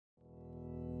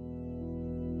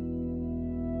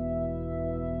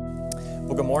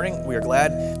Well, good morning. We are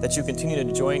glad that you continue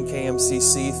to join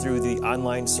KMCC through the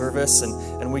online service,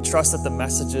 and we trust that the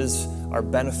messages are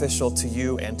beneficial to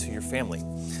you and to your family.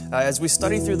 As we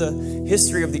study through the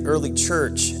history of the early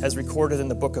church, as recorded in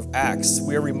the book of Acts,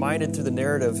 we are reminded through the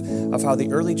narrative of how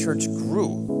the early church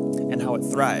grew and how it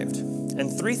thrived.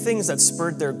 And three things that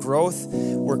spurred their growth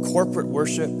were corporate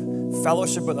worship,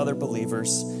 fellowship with other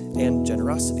believers, and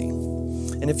generosity.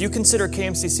 And if you consider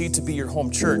KMCC to be your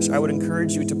home church, I would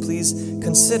encourage you to please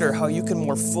consider how you can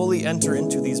more fully enter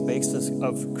into these bases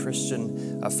of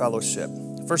Christian fellowship.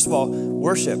 First of all,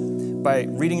 worship by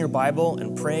reading your Bible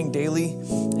and praying daily,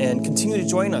 and continue to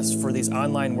join us for these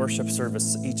online worship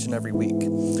services each and every week.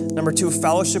 Number two,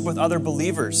 fellowship with other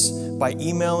believers by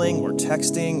emailing or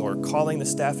texting or calling the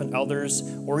staff and elders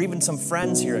or even some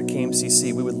friends here at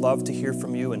KMCC. We would love to hear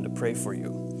from you and to pray for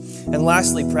you. And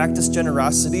lastly, practice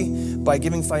generosity by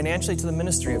giving financially to the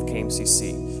ministry of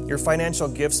KMCC. Your financial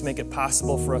gifts make it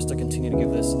possible for us to continue to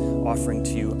give this offering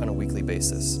to you on a weekly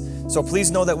basis. So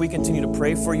please know that we continue to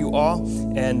pray for you all.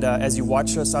 And as you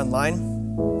watch us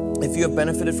online, if you have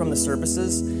benefited from the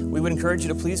services, we would encourage you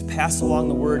to please pass along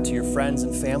the word to your friends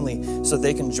and family so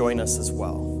they can join us as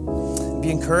well. Be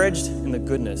encouraged in the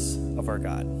goodness of our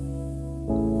God.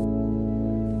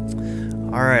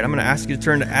 All right, I'm going to ask you to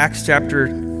turn to Acts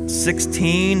chapter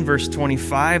 16, verse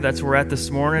 25. That's where we're at this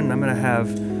morning. I'm going to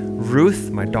have Ruth,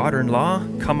 my daughter-in-law,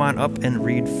 come on up and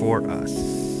read for us.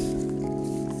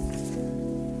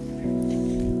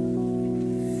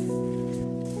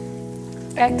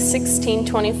 Acts 16,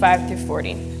 25 through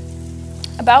 40.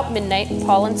 About midnight,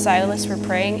 Paul and Silas were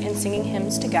praying and singing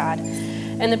hymns to God,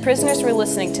 and the prisoners were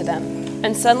listening to them.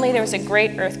 And suddenly there was a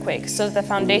great earthquake, so that the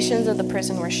foundations of the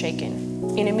prison were shaken.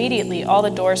 And immediately all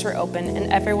the doors were open,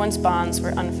 and everyone's bonds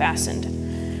were unfastened.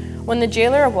 When the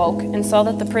jailer awoke and saw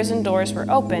that the prison doors were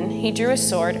open, he drew his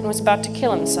sword and was about to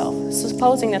kill himself,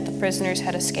 supposing that the prisoners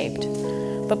had escaped.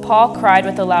 But Paul cried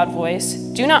with a loud voice,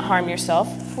 "Do not harm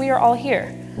yourself, we are all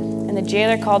here." And the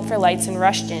jailer called for lights and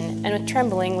rushed in, and with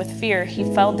trembling with fear he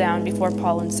fell down before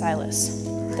Paul and Silas.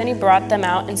 Then he brought them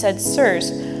out and said,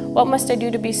 "Sirs, what must I do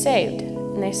to be saved?"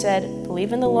 And they said,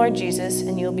 "Believe in the Lord Jesus,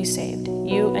 and you will be saved,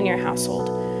 you and your household."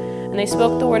 And they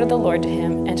spoke the word of the Lord to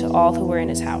him and to all who were in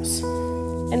his house.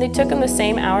 And they took him the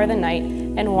same hour of the night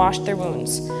and washed their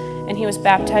wounds. And he was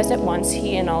baptized at once,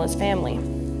 he and all his family.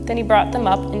 Then he brought them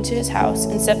up into his house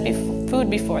and set food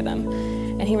before them.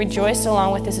 And he rejoiced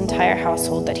along with his entire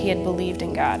household that he had believed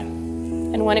in God.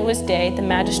 And when it was day, the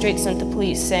magistrate sent the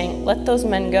police, saying, "Let those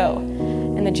men go."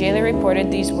 And the jailer reported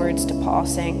these words to Paul,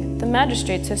 saying, "The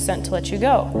magistrates have sent to let you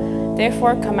go.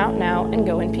 Therefore come out now and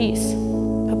go in peace."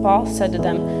 But Paul said to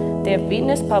them, "They have beaten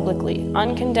us publicly,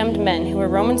 uncondemned men who are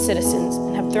Roman citizens,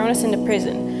 and have thrown us into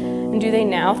prison. And do they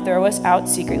now throw us out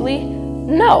secretly?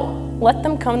 No! Let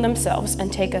them come themselves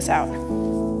and take us out."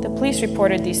 The police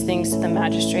reported these things to the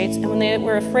magistrates, and when they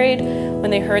were afraid when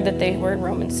they heard that they were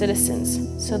Roman citizens.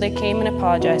 So they came and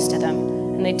apologized to them,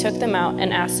 and they took them out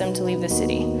and asked them to leave the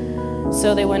city.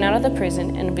 So they went out of the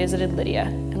prison and visited Lydia,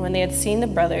 and when they had seen the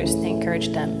brothers, they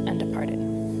encouraged them and departed.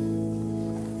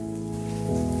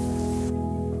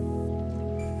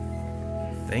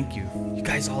 Thank you. You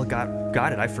guys all got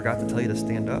it. I forgot to tell you to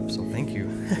stand up, so thank you.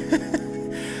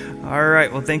 All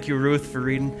right, well, thank you, Ruth, for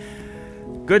reading.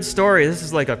 Good story. This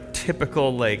is like a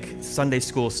typical Sunday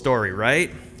school story,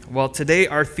 right? Well, today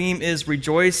our theme is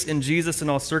Rejoice in Jesus in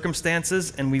all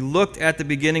circumstances, and we looked at the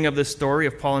beginning of the story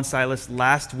of Paul and Silas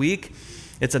last week.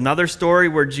 It's another story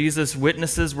where Jesus'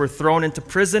 witnesses were thrown into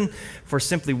prison for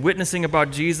simply witnessing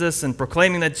about Jesus and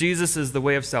proclaiming that Jesus is the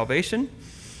way of salvation.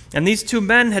 And these two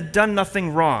men had done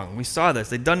nothing wrong. We saw this.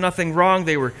 They'd done nothing wrong.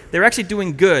 They were actually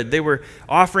doing good. They were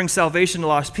offering salvation to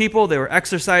lost people. They were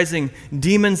exorcising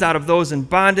demons out of those in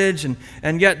bondage.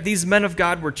 And yet these men of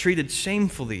God were treated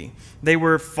shamefully. They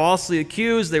were falsely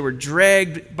accused. They were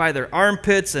dragged by their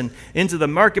armpits and into the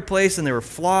marketplace, and they were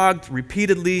flogged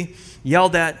repeatedly,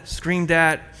 yelled at, screamed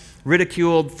at,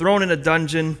 ridiculed, thrown in a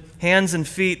dungeon, hands and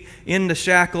feet in the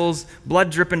shackles, blood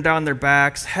dripping down their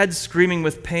backs, heads screaming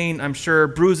with pain, I'm sure,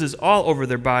 bruises all over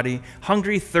their body,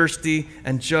 hungry, thirsty,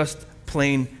 and just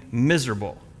plain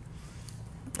miserable.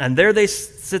 And there they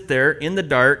sit there in the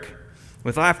dark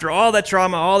with, after all that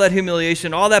trauma, all that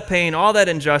humiliation, all that pain, all that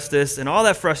injustice, and all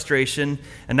that frustration,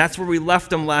 and that's where we left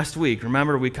them last week.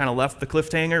 Remember, we kind of left the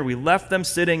cliffhanger? We left them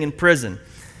sitting in prison.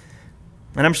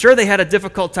 And I'm sure they had a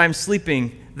difficult time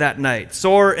sleeping that night.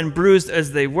 Sore and bruised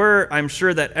as they were, I'm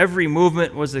sure that every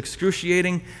movement was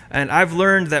excruciating. And I've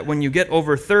learned that when you get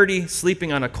over 30,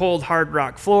 sleeping on a cold, hard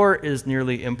rock floor is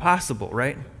nearly impossible,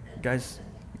 right? You guys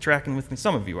tracking with me?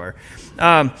 Some of you are.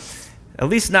 At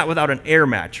least not without an air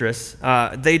mattress.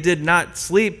 They did not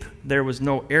sleep. There was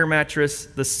no air mattress.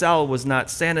 The cell was not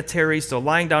sanitary, so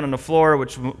lying down on the floor,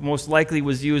 which most likely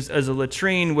was used as a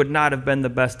latrine, would not have been the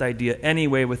best idea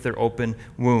anyway with their open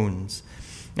wounds.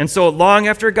 And so long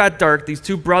after it got dark, these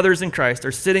two brothers in Christ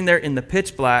are sitting there in the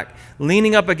pitch black,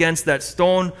 leaning up against that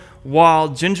stone wall,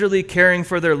 gingerly caring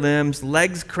for their limbs,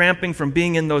 legs cramping from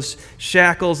being in those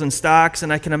shackles and stocks.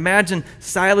 And I can imagine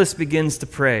Silas begins to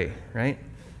pray, right?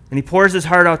 And he pours his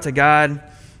heart out to God.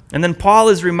 And then Paul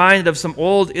is reminded of some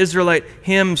old Israelite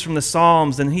hymns from the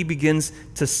Psalms, and he begins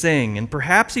to sing. And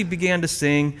perhaps he began to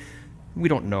sing, we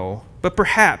don't know, but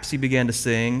perhaps he began to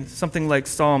sing something like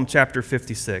Psalm chapter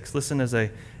 56. Listen as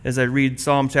I read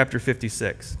Psalm chapter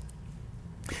 56.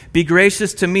 Be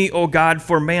gracious to me, O God,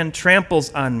 for man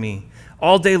tramples on me.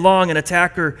 All day long an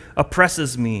attacker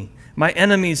oppresses me. My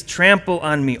enemies trample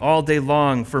on me all day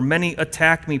long, for many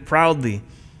attack me proudly.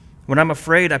 When I'm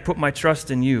afraid, I put my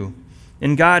trust in you.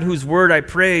 In God, whose word I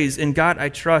praise, in God I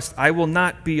trust, I will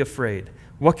not be afraid.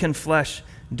 What can flesh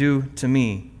do to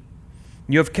me?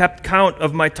 You have kept count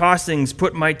of my tossings,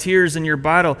 put my tears in your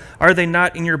bottle. Are they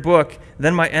not in your book?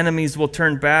 Then my enemies will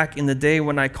turn back in the day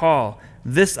when I call.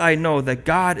 This I know, that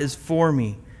God is for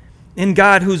me. In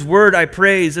God, whose word I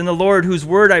praise, in the Lord, whose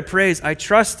word I praise, I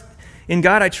trust. In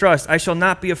God I trust, I shall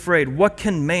not be afraid. What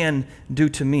can man do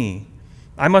to me?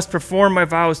 I must perform my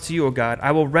vows to you, O God.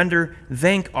 I will render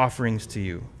thank offerings to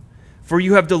you. For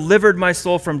you have delivered my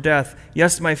soul from death,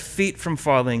 yes, my feet from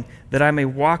falling, that I may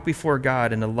walk before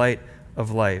God in the light of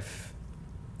life.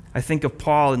 I think of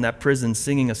Paul in that prison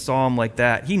singing a psalm like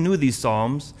that. He knew these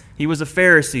psalms. He was a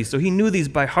Pharisee, so he knew these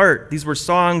by heart. These were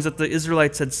songs that the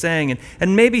Israelites had sang.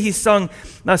 And maybe he sung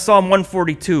Psalm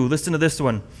 142. Listen to this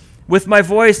one. With my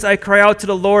voice I cry out to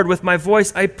the Lord. With my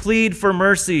voice I plead for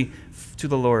mercy to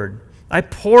the Lord. I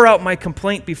pour out my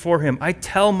complaint before him. I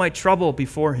tell my trouble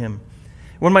before him.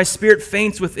 When my spirit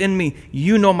faints within me,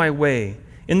 you know my way.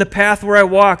 In the path where I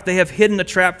walk, they have hidden a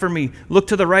trap for me. Look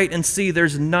to the right and see,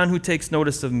 there's none who takes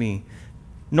notice of me.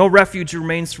 No refuge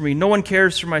remains for me. No one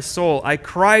cares for my soul. I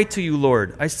cry to you,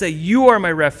 Lord. I say, you are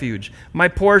my refuge, my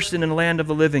portion in the land of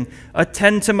the living.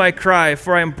 Attend to my cry,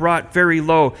 for I am brought very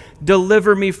low.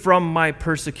 Deliver me from my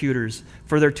persecutors,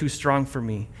 for they're too strong for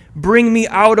me. Bring me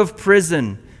out of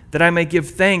prison, that I may give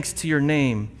thanks to your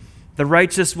name. The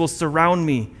righteous will surround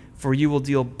me, for you will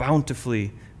deal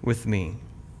bountifully with me.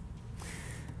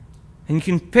 And you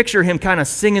can picture him kind of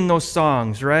singing those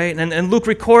songs, right? And Luke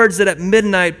records that at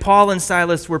midnight, Paul and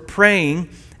Silas were praying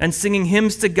and singing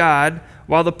hymns to God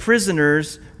while the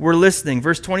prisoners were listening.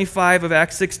 Verse 25 of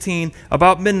Acts 16,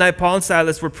 about midnight, Paul and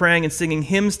Silas were praying and singing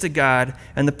hymns to God,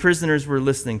 and the prisoners were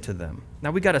listening to them.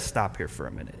 Now, we got to stop here for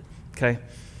a minute, okay?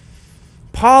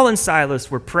 Paul and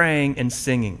Silas were praying and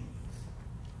singing.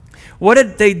 What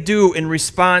did they do in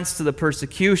response to the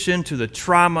persecution, to the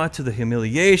trauma, to the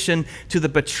humiliation, to the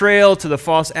betrayal, to the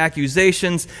false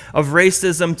accusations of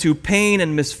racism, to pain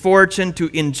and misfortune,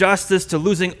 to injustice, to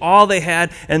losing all they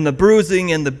had, and the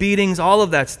bruising and the beatings, all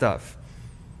of that stuff?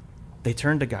 They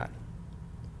turned to God.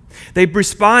 They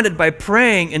responded by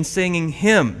praying and singing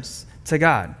hymns to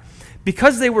God.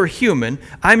 Because they were human,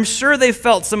 I'm sure they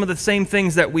felt some of the same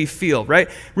things that we feel,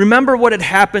 right? Remember what had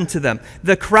happened to them.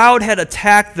 The crowd had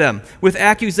attacked them with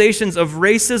accusations of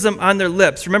racism on their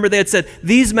lips. Remember, they had said,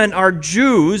 these men are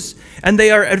Jews, and they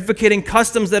are advocating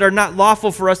customs that are not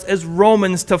lawful for us as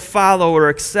Romans to follow or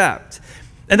accept.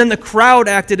 And then the crowd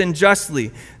acted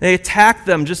unjustly. They attacked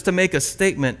them just to make a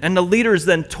statement. And the leaders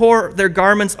then tore their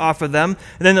garments off of them.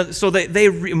 And then, so they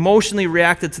emotionally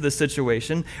reacted to the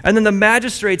situation. And then the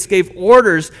magistrates gave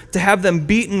orders to have them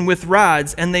beaten with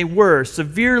rods, and they were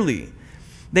severely.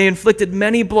 They inflicted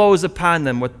many blows upon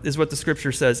them, is what the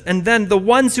scripture says. And then the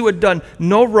ones who had done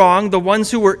no wrong, the ones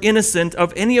who were innocent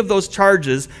of any of those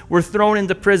charges, were thrown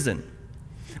into prison.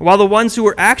 While the ones who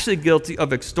were actually guilty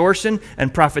of extortion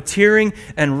and profiteering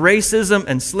and racism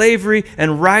and slavery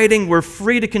and rioting were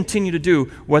free to continue to do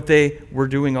what they were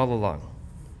doing all along.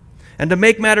 And to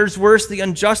make matters worse, the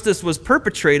injustice was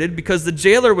perpetrated because the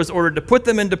jailer was ordered to put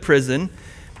them into prison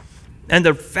and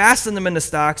to fasten them into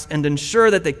stocks and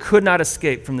ensure that they could not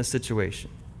escape from the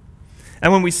situation.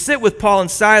 And when we sit with Paul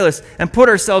and Silas and put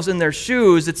ourselves in their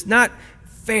shoes, it's not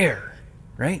fair,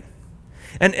 right?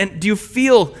 And do you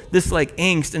feel this like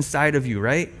angst inside of you,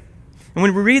 right? And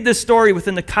when we read this story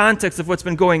within the context of what's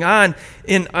been going on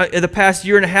in the past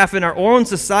year and a half in our own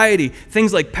society,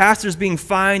 things like pastors being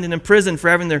fined and imprisoned for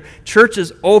having their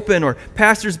churches open, or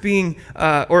pastors being,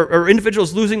 or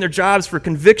individuals losing their jobs for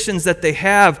convictions that they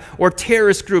have, or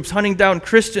terrorist groups hunting down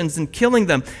Christians and killing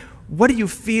them, what do you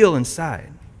feel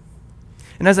inside?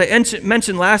 And as I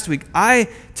mentioned last week,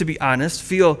 to be honest,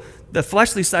 feel the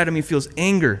fleshly side of me feels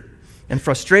anger and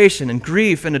frustration and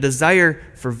grief and a desire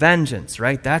for vengeance,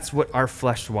 right? That's what our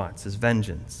flesh wants, is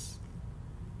vengeance.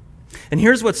 And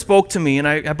here's what spoke to me, and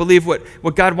I believe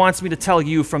what God wants me to tell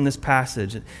you from this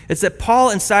passage. It's that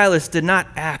Paul and Silas did not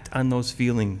act on those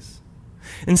feelings.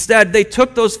 Instead, they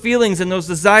took those feelings and those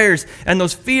desires and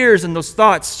those fears and those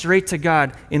thoughts straight to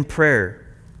God in prayer.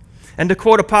 And to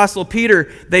quote Apostle Peter,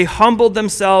 they humbled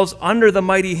themselves under the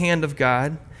mighty hand of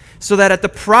God so that at the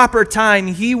proper time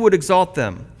he would exalt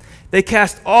them. They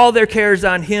cast all their cares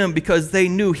on him because they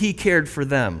knew he cared for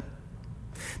them.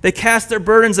 They cast their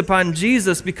burdens upon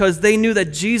Jesus because they knew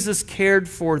that Jesus cared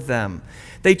for them.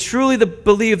 They truly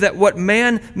believed that what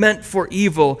man meant for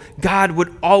evil, God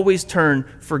would always turn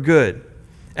for good.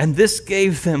 And this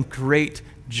gave them great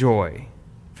joy.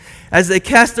 As they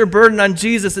cast their burden on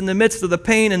Jesus in the midst of the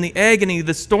pain and the agony,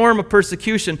 the storm of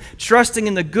persecution, trusting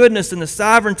in the goodness and the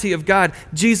sovereignty of God,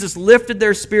 Jesus lifted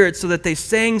their spirits so that they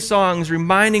sang songs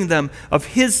reminding them of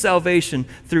his salvation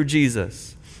through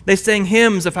Jesus. They sang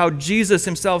hymns of how Jesus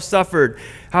himself suffered,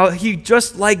 how he,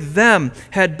 just like them,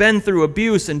 had been through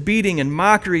abuse and beating and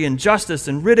mockery and injustice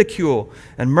and ridicule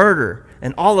and murder,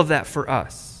 and all of that for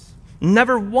us.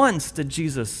 Never once did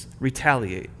Jesus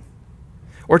retaliate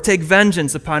or take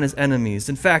vengeance upon his enemies.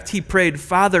 In fact, he prayed,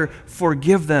 "Father,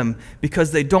 forgive them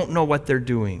because they don't know what they're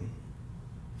doing."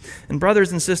 And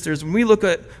brothers and sisters, when we look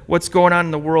at what's going on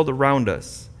in the world around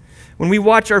us, when we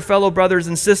watch our fellow brothers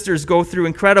and sisters go through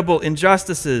incredible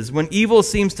injustices, when evil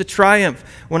seems to triumph,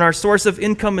 when our source of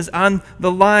income is on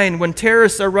the line, when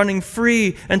terrorists are running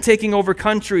free and taking over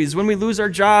countries, when we lose our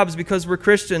jobs because we're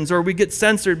Christians, or we get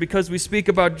censored because we speak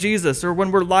about Jesus, or when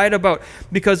we're lied about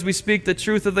because we speak the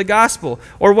truth of the gospel,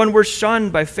 or when we're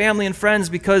shunned by family and friends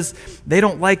because they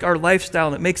don't like our lifestyle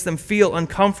and it makes them feel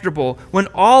uncomfortable, when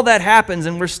all that happens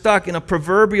and we're stuck in a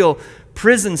proverbial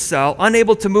prison cell,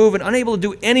 unable to move and unable to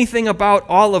do anything about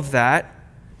all of that,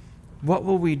 what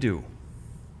will we do?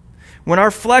 When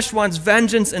our flesh wants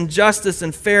vengeance and justice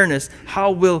and fairness,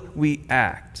 how will we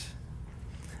act?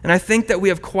 And I think that we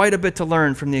have quite a bit to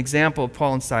learn from the example of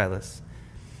Paul and Silas.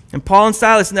 And Paul and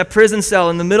Silas in that prison cell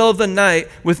in the middle of the night,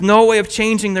 with no way of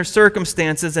changing their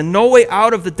circumstances and no way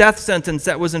out of the death sentence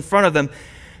that was in front of them,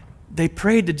 they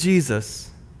prayed to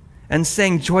Jesus and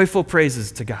sang joyful praises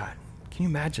to God. Can you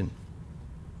imagine?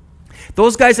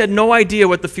 Those guys had no idea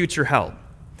what the future held.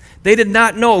 They did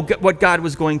not know what God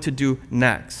was going to do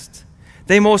next.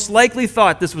 They most likely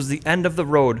thought this was the end of the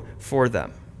road for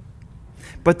them.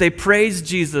 But they praised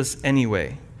Jesus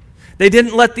anyway. They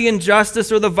didn't let the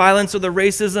injustice or the violence or the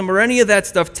racism or any of that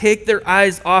stuff take their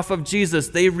eyes off of Jesus.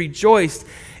 They rejoiced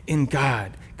in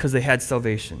God because they had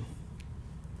salvation.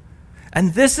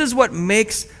 And this is what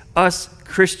makes us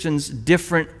Christians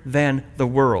different than the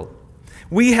world.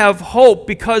 We have hope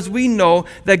because we know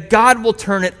that God will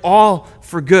turn it all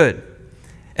for good.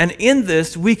 And in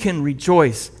this, we can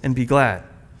rejoice and be glad.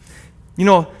 You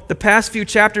know, the past few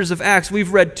chapters of Acts,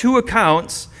 we've read two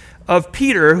accounts of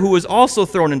Peter, who was also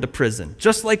thrown into prison,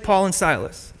 just like Paul and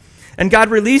Silas. And God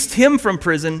released him from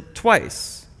prison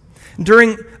twice.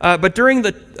 During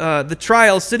the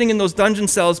trial, sitting in those dungeon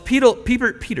cells, Peter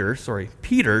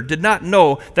did not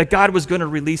know that God was going to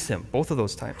release him both of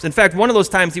those times. In fact, one of those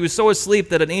times he was so asleep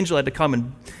that an angel had to come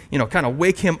and, kind of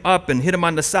wake him up and hit him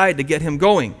on the side to get him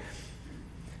going.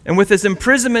 And with his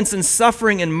imprisonments and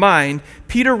suffering in mind,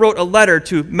 Peter wrote a letter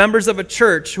to members of a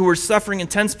church who were suffering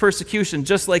intense persecution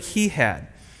just like he had.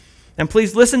 And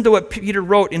please listen to what Peter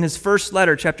wrote in his first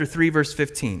letter, chapter 3, verse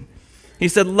 15. He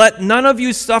said, "Let none of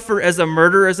you suffer as a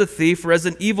murderer, as a thief, or as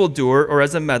an evildoer, or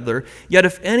as a meddler. Yet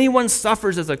if anyone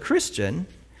suffers as a Christian,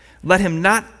 let him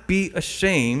not be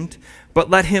ashamed, but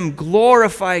let him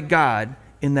glorify God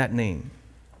in that name.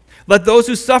 Let those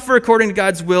who suffer according to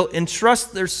God's will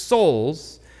entrust their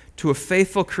souls to a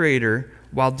faithful Creator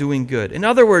while doing good." In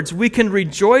other words, we can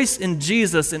rejoice in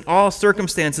Jesus in all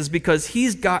circumstances because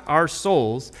he's got our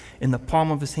souls in the palm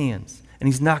of his hands, and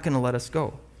he's not going to let us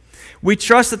go. We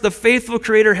trust that the faithful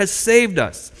Creator has saved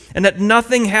us and that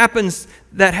nothing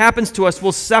that happens to us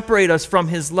will separate us from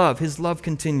his love. His love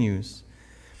continues.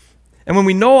 And when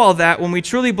we know all that, when we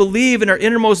truly believe in our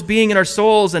innermost being in our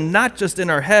souls and not just in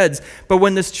our heads, but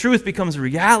when this truth becomes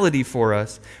reality for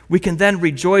us, we can then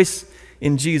rejoice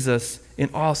in Jesus in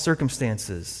all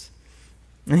circumstances.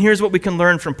 And here's what we can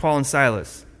learn from Paul and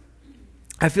Silas.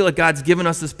 I feel like God's given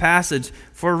us this passage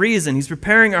for a reason. He's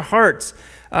preparing our hearts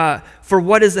for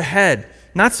what is ahead.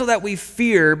 Not so that we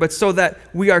fear, but so that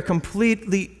we have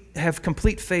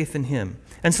complete faith in him.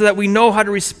 And so that we know how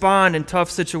to respond in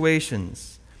tough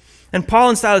situations. And Paul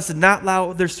and Silas did not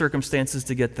allow their circumstances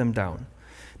to get them down.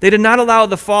 They did not allow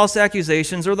the false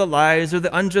accusations or the lies or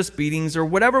the unjust beatings or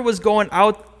whatever was going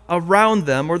out around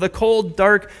them, or the cold,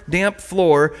 dark, damp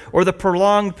floor, or the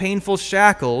prolonged, painful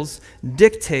shackles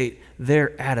dictate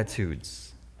their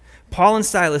attitudes. Paul and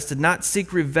Silas did not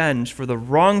seek revenge for the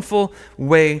wrongful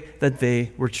way that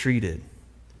they were treated.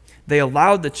 They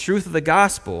allowed the truth of the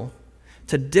gospel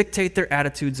to dictate their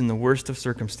attitudes in the worst of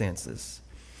circumstances.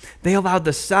 They allowed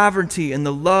the sovereignty and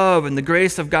the love and the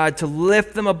grace of God to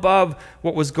lift them above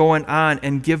what was going on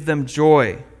and give them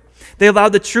joy. They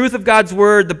allowed the truth of God's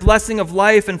word, the blessing of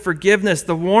life and forgiveness,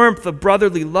 the warmth of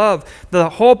brotherly love, the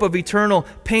hope of eternal,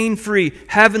 pain-free,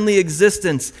 heavenly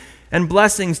existence, and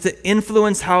blessings to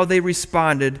influence how they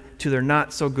responded to their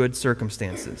not-so-good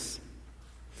circumstances.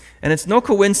 And it's no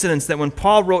coincidence that when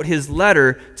Paul wrote his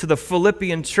letter to the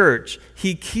Philippian church,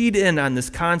 he keyed in on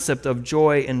this concept of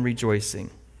joy and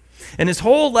rejoicing. And his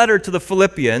whole letter to the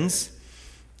Philippians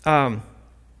can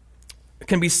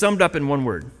be summed up in one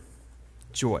word: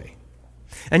 joy.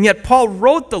 And yet Paul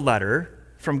wrote the letter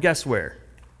from, guess where?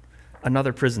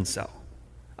 Another prison cell.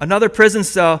 Another prison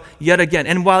cell yet again.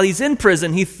 And while he's in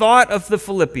prison, he thought of the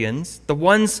Philippians, the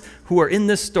ones who are in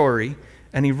this story,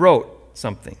 and he wrote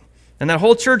something. And that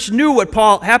whole church knew what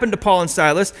happened to Paul and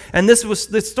Silas, and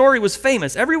this story was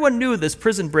famous. Everyone knew this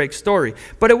prison break story.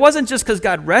 But it wasn't just because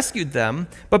God rescued them,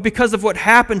 but because of what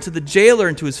happened to the jailer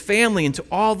and to his family and to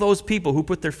all those people who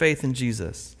put their faith in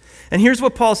Jesus. And here's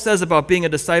what Paul says about being a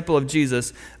disciple of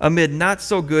Jesus amid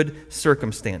not-so-good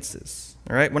circumstances.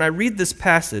 All right? When I read this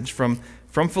passage from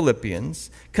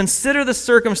Philippians, consider the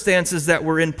circumstances that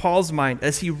were in Paul's mind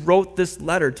as he wrote this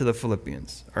letter to the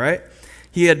Philippians. All right?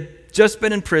 He had just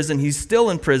been in prison. He's still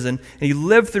in prison, and he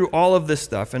lived through all of this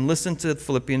stuff. And listen to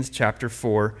Philippians chapter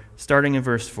 4, starting in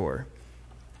verse 4.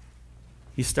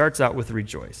 He starts out with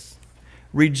rejoice.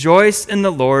 Rejoice in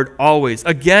the Lord always.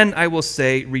 Again, I will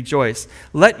say, rejoice.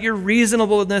 Let your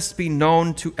reasonableness be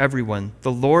known to everyone.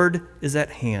 The Lord is at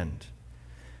hand.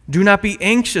 Do not be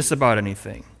anxious about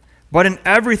anything, but in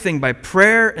everything by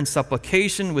prayer and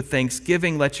supplication with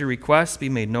thanksgiving, let your requests be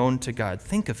made known to God.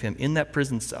 Think of him in that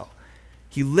prison cell.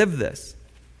 He lived this.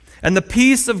 And the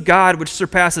peace of God, which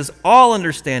surpasses all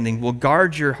understanding, will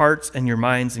guard your hearts and your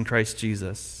minds in Christ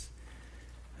Jesus.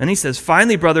 And he says,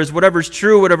 finally, brothers, whatever is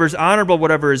true, whatever is honorable,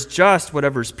 whatever is just,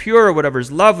 whatever is pure, whatever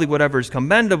is lovely, whatever is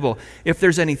commendable, if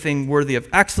there's anything worthy of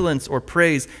excellence or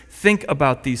praise, think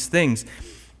about these things.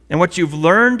 And what you've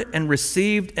learned and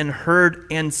received and heard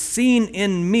and seen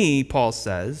in me, Paul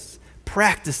says,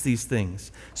 practice these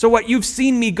things. So what you've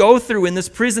seen me go through in this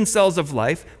prison cells of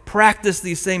life, practice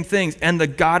these same things, and the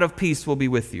God of peace will be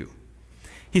with you.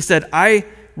 He said, I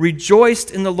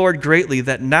rejoiced in the Lord greatly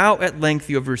that now at length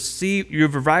you have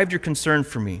revived your concern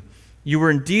for me. You were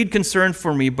indeed concerned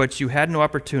for me, but you had no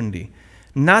opportunity.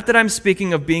 Not that I'm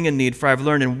speaking of being in need, for I've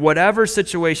learned in whatever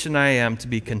situation I am to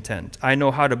be content. I know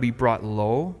how to be brought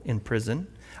low in prison.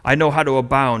 I know how to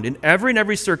abound. In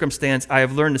every circumstance, I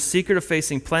have learned the secret of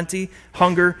facing plenty,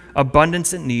 hunger,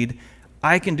 abundance, and need.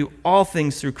 I can do all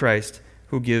things through Christ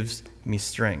who gives me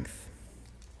strength.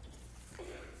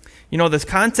 You know, this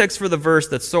context for the verse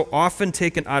that's so often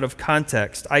taken out of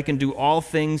context, I can do all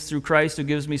things through Christ who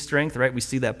gives me strength, right? We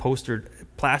see that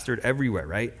plastered everywhere,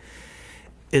 right?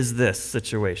 Is this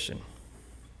situation.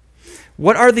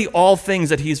 What are the all things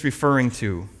that he's referring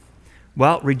to?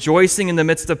 Well, rejoicing in the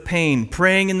midst of pain,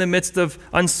 praying in the midst of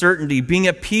uncertainty, being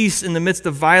at peace in the midst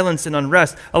of violence and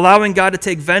unrest, allowing God to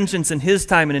take vengeance in his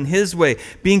time and in his way,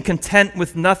 being content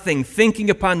with nothing, thinking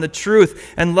upon the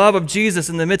truth and love of Jesus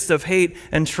in the midst of hate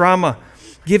and trauma,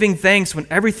 giving thanks when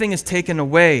everything is taken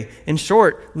away. In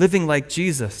short, living like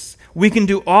Jesus. We can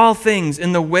do all things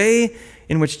in the way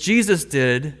in which Jesus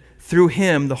did through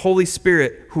him, the Holy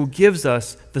Spirit, who gives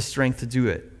us the strength to do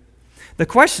it. The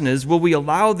question is, will we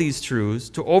allow these truths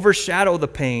to overshadow the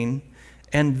pain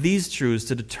and these truths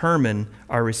to determine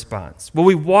our response? Will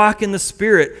we walk in the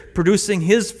Spirit, producing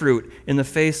his fruit in the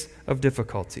face of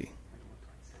difficulty?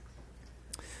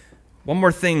 One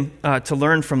more thing to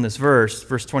learn from this verse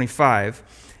 25,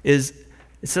 is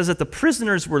it says that the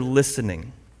prisoners were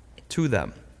listening to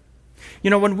them. You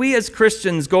know, when we as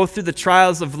Christians go through the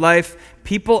trials of life,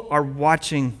 people are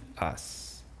watching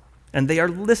us, and they are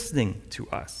listening to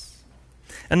us.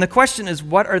 And the question is,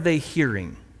 what are they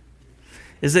hearing?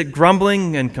 Is it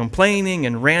grumbling and complaining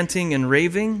and ranting and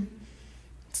raving?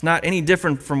 It's not any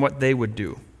different from what they would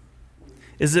do.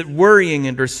 Is it worrying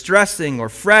and distressing or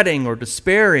fretting or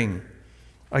despairing?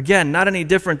 Again, not any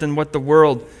different than what the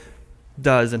world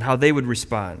does and how they would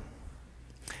respond.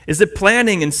 Is it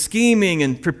planning and scheming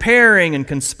and preparing and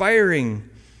conspiring?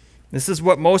 This is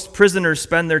what most prisoners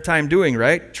spend their time doing,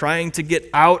 right? Trying to get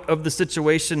out of the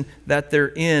situation that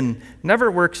they're in.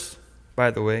 Never works, by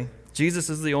the way. Jesus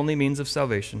is the only means of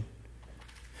salvation.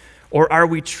 Or are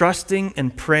we trusting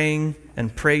and praying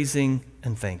and praising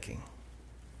and thanking?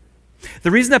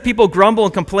 The reason that people grumble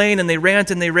and complain and they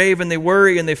rant and they rave and they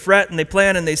worry and they fret and they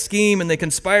plan and they scheme and they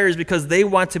conspire is because they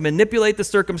want to manipulate the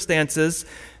circumstances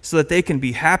so that they can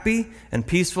be happy and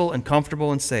peaceful and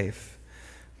comfortable and safe.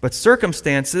 But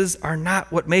circumstances are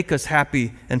not what make us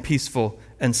happy and peaceful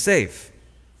and safe.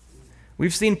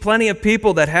 We've seen plenty of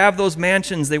people that have those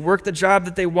mansions, they work the job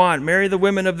that they want, marry the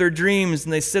women of their dreams,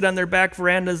 and they sit on their back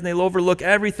verandas and they'll overlook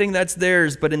everything that's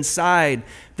theirs, but inside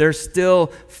they're still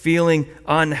feeling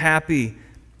unhappy.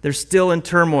 They're still in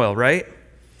turmoil, right?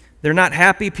 They're not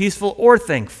happy, peaceful, or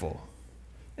thankful.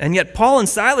 And yet Paul and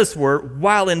Silas were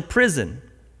while in prison.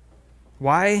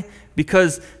 Why?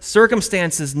 Because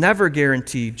circumstances never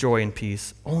guarantee joy and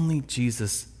peace. Only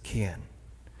Jesus can.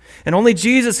 And only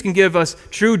Jesus can give us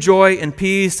true joy and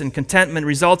peace and contentment,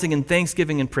 resulting in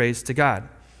thanksgiving and praise to God.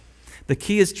 The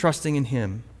key is trusting in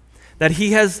Him, that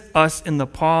He has us in the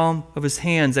palm of His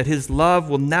hands, that His love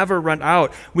will never run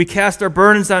out. We cast our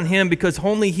burdens on Him because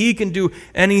only He can do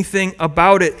anything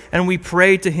about it, and we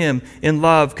pray to Him in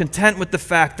love, content with the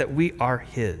fact that we are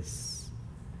His.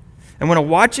 And when a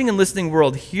watching and listening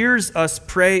world hears us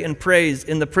pray and praise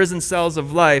in the prison cells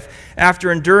of life,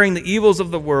 after enduring the evils of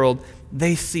the world,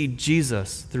 they see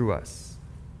Jesus through us.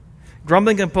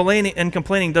 Grumbling and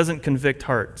complaining doesn't convict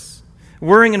hearts.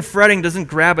 Worrying and fretting doesn't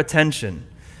grab attention.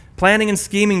 Planning and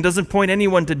scheming doesn't point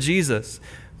anyone to Jesus.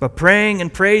 But praying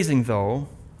and praising, though,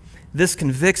 this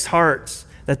convicts hearts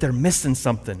that they're missing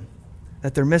something.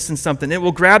 It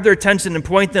will grab their attention and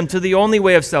point them to the only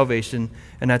way of salvation,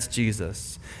 and that's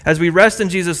Jesus. As we rest in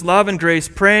Jesus' love and grace,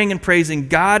 praying and praising,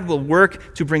 God will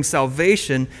work to bring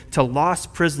salvation to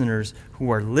lost prisoners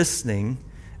who are listening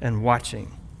and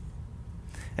watching.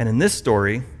 And in this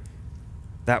story,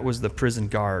 that was the prison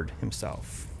guard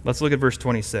himself. Let's look at verse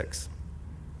 26.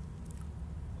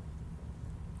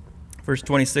 Verse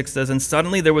 26 says, "And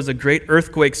suddenly there was a great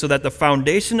earthquake, so that the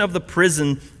foundation of the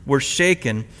prison were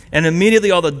shaken, and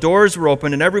immediately all the doors were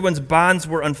opened, and everyone's bonds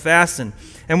were unfastened.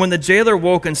 And when the jailer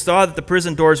woke and saw that the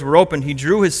prison doors were opened, he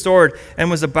drew his sword and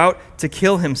was about to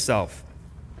kill himself,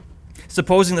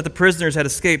 supposing that the prisoners had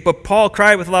escaped. But Paul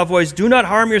cried with a loud voice, 'Do not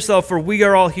harm yourself, for we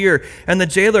are all here.' And the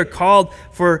jailer called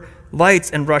for lights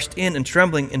and rushed in, and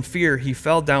trembling in fear, he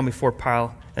fell down before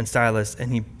Paul and Silas,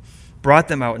 and he brought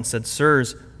them out and said,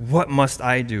 'Sirs, what must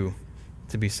I do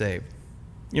to be saved?'"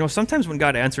 You know, sometimes when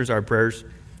God answers our prayers,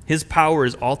 His power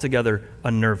is altogether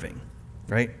unnerving,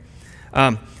 right?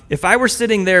 If I were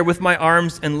sitting there with my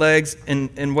arms and legs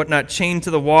and whatnot chained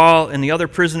to the wall and the other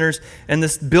prisoners, and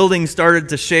this building started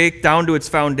to shake down to its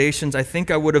foundations, I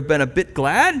think I would have been a bit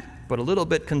glad, but a little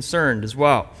bit concerned as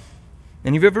well.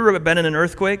 And have you ever been in an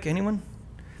earthquake? Anyone?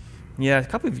 Yeah, a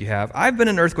couple of you have. I've been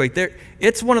in an earthquake.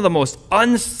 It's one of the most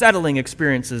unsettling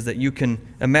experiences that you can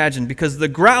imagine, because the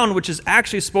ground, which is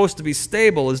actually supposed to be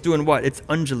stable, is doing what? It's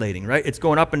undulating, right? It's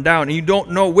going up and down, and you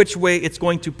don't know which way it's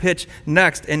going to pitch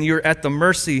next, and you're at the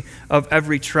mercy of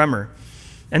every tremor.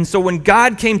 And so when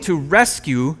God came to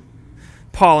rescue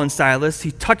Paul and Silas,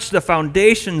 He touched the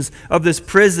foundations of this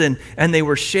prison, and they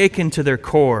were shaken to their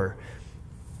core.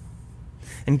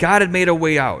 And God had made a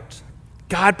way out.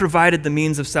 God provided the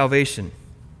means of salvation.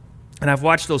 And I've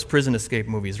watched those prison escape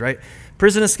movies, right?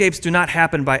 Prison escapes do not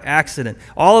happen by accident.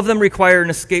 All of them require an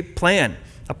escape plan,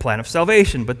 a plan of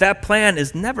salvation. But that plan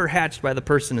is never hatched by the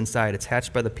person inside. It's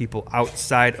hatched by the people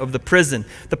outside of the prison.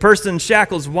 The person in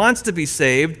shackles wants to be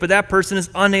saved, but that person is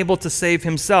unable to save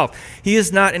himself. He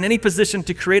is not in any position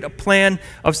to create a plan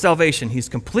of salvation. He's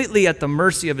completely at the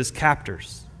mercy of his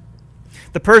captors.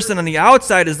 The person on the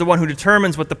outside is the one who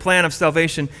determines what the plan of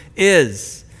salvation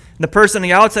is. The person on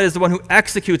the outside is the one who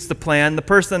executes the plan. The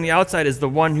person on the outside is the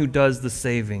one who does the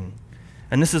saving.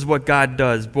 And this is what God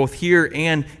does, both here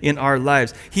and in our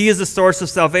lives. He is the source of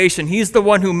salvation. He's the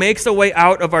one who makes a way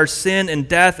out of our sin and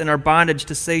death and our bondage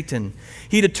to Satan.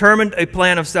 He determined a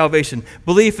plan of salvation,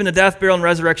 belief in the death, burial, and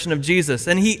resurrection of Jesus.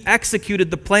 And He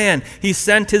executed the plan. He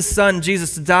sent His Son,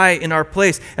 Jesus, to die in our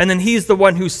place. And then He's the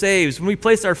one who saves. When we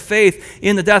place our faith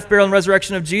in the death, burial, and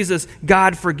resurrection of Jesus,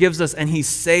 God forgives us and He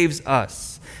saves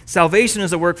us. Salvation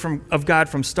is a work of God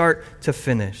from start to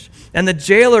finish. And the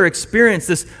jailer experienced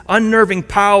this unnerving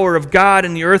power of God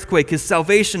in the earthquake, his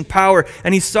salvation power.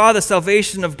 And he saw the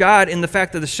salvation of God in the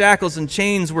fact that the shackles and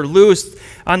chains were loosed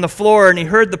on the floor. And he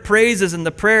heard the praises and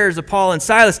the prayers of Paul and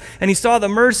Silas. And he saw the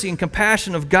mercy and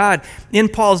compassion of God in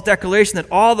Paul's declaration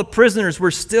that all the prisoners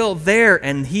were still there.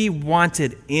 And he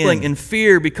wanted in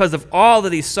fear because of all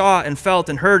that he saw and felt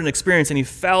and heard and experienced. And he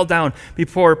fell down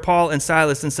before Paul and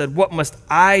Silas and said, "What must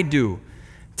I do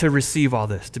to receive all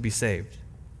this, to be saved?"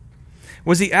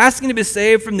 Was he asking to be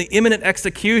saved from the imminent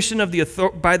execution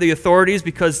by the authorities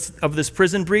because of this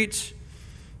prison breach?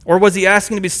 Or was he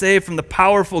asking to be saved from the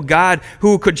powerful God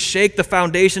who could shake the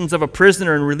foundations of a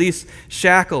prisoner and release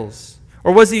shackles?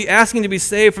 Or was he asking to be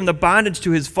saved from the bondage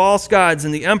to his false gods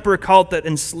and the emperor cult that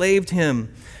enslaved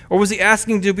him? Or was he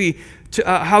asking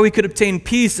how he could obtain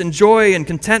peace and joy and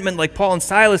contentment like Paul and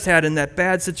Silas had in that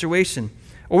bad situation?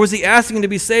 Or was he asking to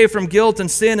be saved from guilt and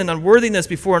sin and unworthiness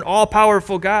before an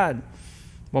all-powerful God?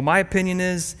 Well, my opinion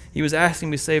is he was asking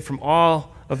to be saved from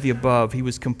all of the above. He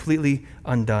was completely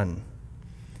undone.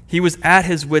 He was at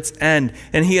his wit's end,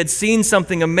 and he had seen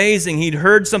something amazing. He'd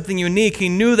heard something unique. He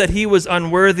knew that he was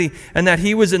unworthy and that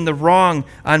he was in the wrong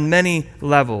on many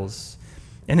levels.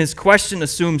 And his question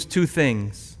assumes two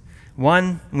things.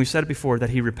 One, and we've said it before, that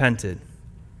he repented.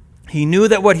 He knew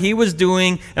that what he was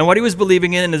doing and what he was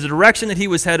believing in and the direction that he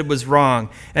was headed was wrong.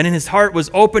 And in his heart was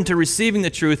open to receiving the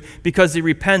truth because he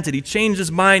repented. He changed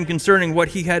his mind concerning what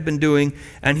he had been doing,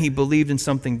 and he believed in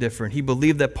something different. He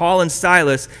believed that Paul and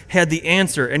Silas had the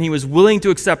answer, and he was willing to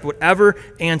accept whatever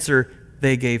answer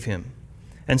they gave him.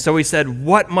 And so he said,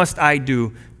 "What must I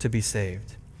do to be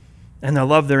saved?" And I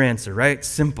love their answer, right?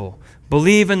 Simple.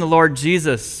 Believe in the Lord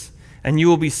Jesus, and you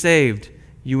will be saved,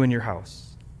 you and your house.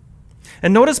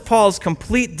 And notice Paul's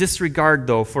complete disregard,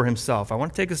 though, for himself. I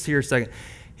want to take us here a second.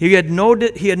 He had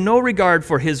no regard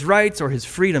for his rights or his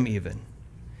freedom even.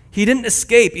 He didn't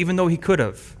escape even though he could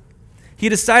have. He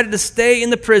decided to stay in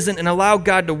the prison and allow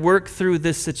God to work through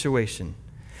this situation.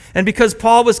 And because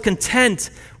Paul was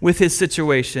content with his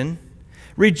situation,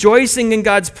 rejoicing in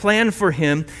God's plan for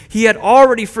him, he had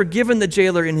already forgiven the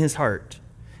jailer in his heart.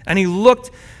 And he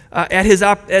looked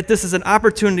at this as an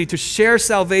opportunity to share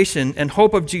salvation and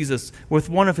hope of Jesus with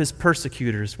one of his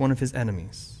persecutors, one of his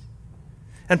enemies.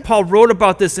 And Paul wrote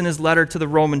about this in his letter to the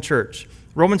Roman church.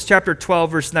 Romans chapter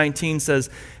 12, verse 19 says,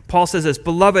 Paul says this,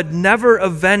 "Beloved, never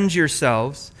avenge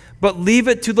yourselves, but leave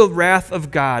it to the wrath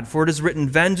of God, for it is written,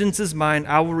 'Vengeance is mine,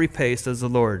 I will repay,' says the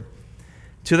Lord.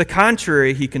 To the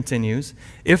contrary," he continues,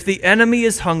 "if the enemy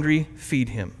is hungry, feed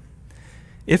him.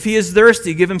 If he is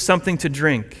thirsty, give him something to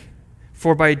drink.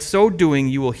 For by so doing,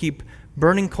 you will heap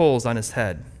burning coals on his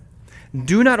head.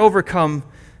 Do not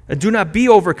be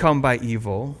overcome by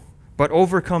evil, but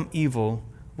overcome evil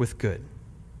with good."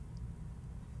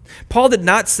 Paul did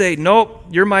not say, "Nope,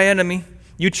 you're my enemy.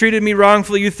 You treated me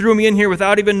wrongfully. You threw me in here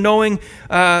without even knowing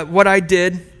what I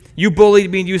did. You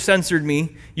bullied me. You censored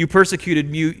me. You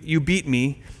persecuted me. You beat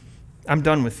me. I'm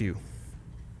done with you."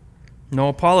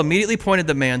 No, Paul immediately pointed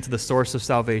the man to the source of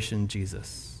salvation,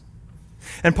 Jesus.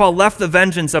 And Paul left the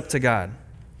vengeance up to God.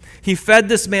 He fed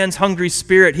this man's hungry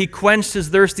spirit. He quenched his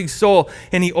thirsty soul,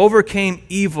 and he overcame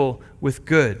evil with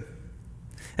good.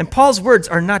 And Paul's words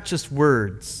are not just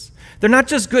words. They're not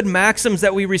just good maxims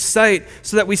that we recite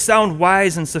so that we sound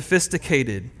wise and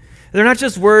sophisticated. They're not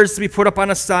just words to be put up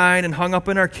on a sign and hung up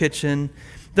in our kitchen.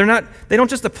 They don't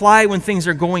just apply when things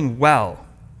are going well.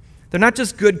 They're not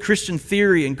just good Christian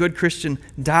theory and good Christian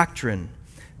doctrine.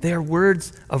 They are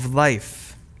words of life.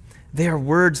 They are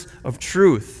words of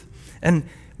truth. And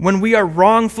when we are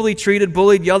wrongfully treated,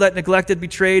 bullied, yelled at, neglected,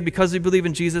 betrayed because we believe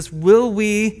in Jesus, will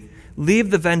we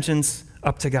leave the vengeance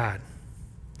up to God?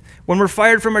 When we're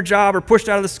fired from our job or pushed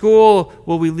out of the school,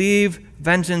 will we leave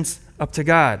vengeance up to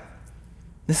God?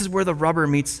 This is where the rubber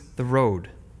meets the road.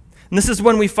 And this is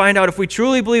when we find out if we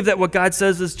truly believe that what God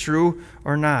says is true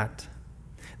or not.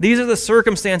 These are the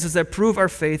circumstances that prove our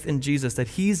faith in Jesus, that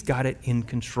he's got it in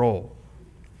control.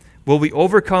 Will we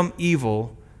overcome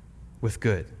evil with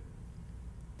good?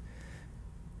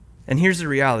 And here's the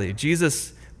reality.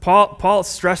 Paul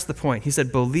stressed the point. He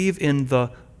said, "Believe in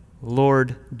the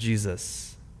Lord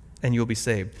Jesus, and you'll be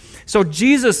saved." So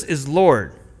Jesus is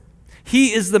Lord.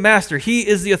 He is the master. He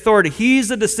is the authority. He's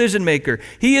the decision maker.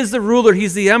 He is the ruler.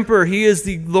 He's the emperor. He is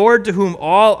the Lord to whom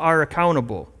all are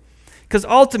accountable. Because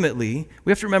ultimately,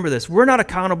 we have to remember this, we're not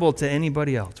accountable to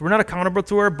anybody else. We're not accountable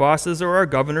to our bosses or our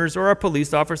governors or our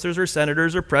police officers or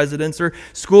senators or presidents or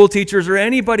school teachers or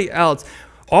anybody else.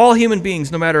 All human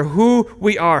beings, no matter who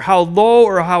we are, how low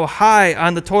or how high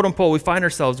on the totem pole we find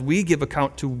ourselves, we give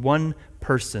account to one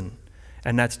person,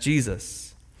 and that's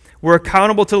Jesus. We're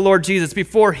accountable to the Lord Jesus.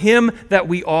 Before him that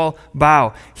we all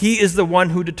bow. He is the one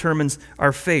who determines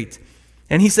our fate.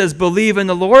 And he says, believe in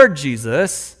the Lord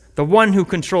Jesus, the one who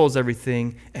controls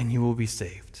everything, and you will be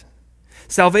saved.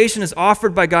 Salvation is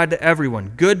offered by God to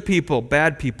everyone, good people,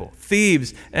 bad people,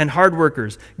 thieves and hard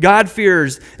workers,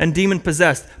 God-fearers and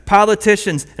demon-possessed,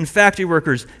 politicians and factory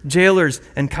workers, jailers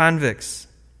and convicts.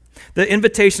 The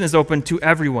invitation is open to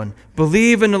everyone.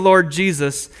 Believe in the Lord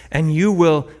Jesus, and you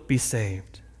will be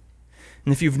saved.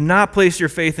 And if you've not placed your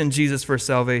faith in Jesus for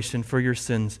salvation for your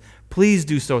sins, please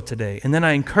do so today. And then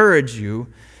I encourage you,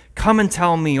 come and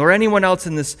tell me, or anyone else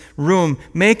in this room,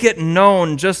 make it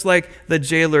known just like the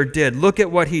jailer did. Look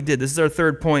at what he did. This is our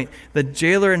third point. The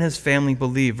jailer and his family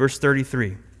believed. Verse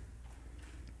 33.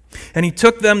 And he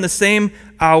took them the same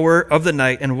hour of the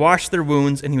night and washed their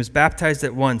wounds, and he was baptized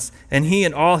at once, and he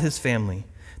and all his family.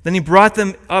 Then he brought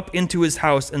them up into his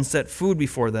house and set food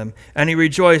before them, and he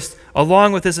rejoiced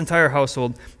along with his entire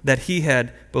household that he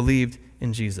had believed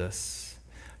in Jesus.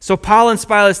 So Paul and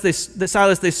Silas,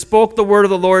 they spoke the word of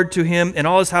the Lord to him and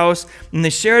all his house, and they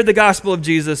shared the gospel of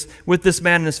Jesus with this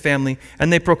man and his family,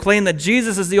 and they proclaimed that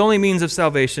Jesus is the only means of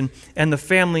salvation, and the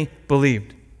family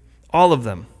believed. All of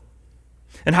them.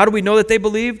 And how do we know that they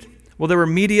believed? Well, there were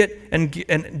immediate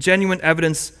and genuine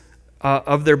evidence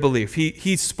of their belief.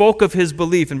 He spoke of his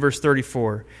belief in verse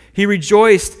 34. He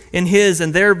rejoiced in his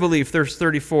and their belief, verse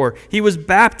 34. He was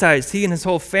baptized, he and his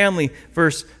whole family,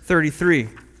 verse 33.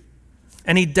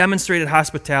 And he demonstrated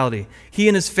hospitality. He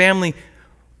and his family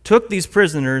took these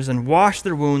prisoners and washed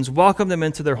their wounds, welcomed them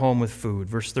into their home with food,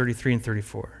 verse 33 and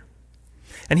 34.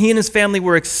 And he and his family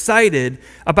were excited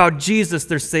about Jesus,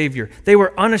 their Savior. They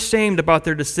were unashamed about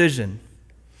their decision.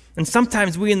 And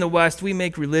sometimes we in the West, we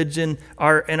make religion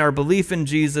and our belief in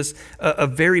Jesus a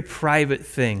very private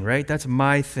thing, right? That's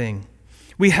my thing.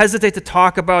 We hesitate to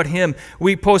talk about him.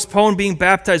 We postpone being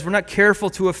baptized. We're not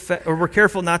careful to offend, or we're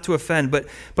careful not to offend. But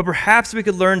perhaps we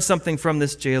could learn something from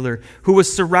this jailer who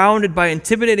was surrounded by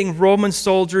intimidating Roman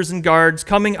soldiers and guards,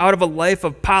 coming out of a life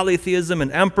of polytheism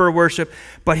and emperor worship.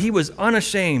 But he was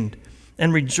unashamed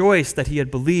and rejoiced that he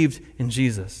had believed in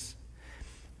Jesus.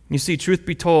 You see, truth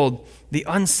be told, the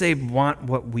unsaved want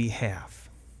what we have.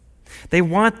 They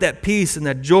want that peace and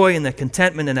that joy and that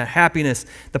contentment and that happiness.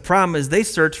 The problem is they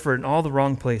search for it in all the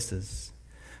wrong places.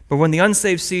 But when the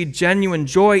unsaved see genuine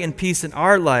joy and peace in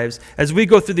our lives, as we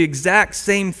go through the exact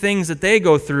same things that they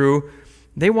go through,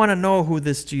 they want to know who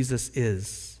this Jesus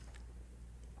is.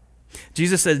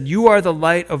 Jesus said, "You are the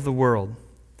light of the world.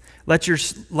 Let your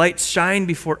light shine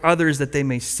before others that they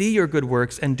may see your good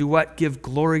works and do what? Give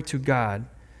glory to God,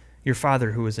 your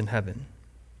Father who is in heaven."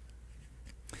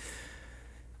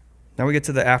 Now we get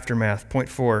to the aftermath, point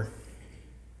 4.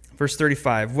 Verse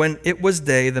 35, when it was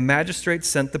day, the magistrates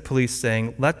sent the police,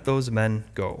 saying, "Let those men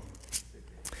go."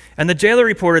 And the jailer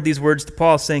reported these words to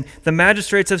Paul, saying, "The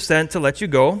magistrates have sent to let you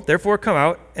go, therefore come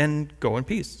out and go in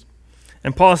peace."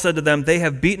 And Paul said to them, "They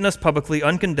have beaten us publicly,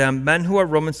 uncondemned, men who are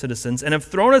Roman citizens, and have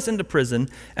thrown us into prison,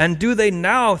 and do they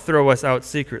now throw us out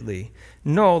secretly?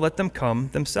 No, let them come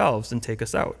themselves and take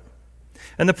us out."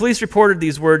 And the police reported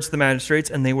these words to the magistrates,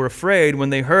 and they were afraid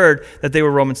when they heard that they were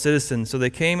Roman citizens. So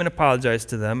they came and apologized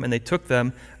to them, and they took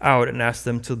them out and asked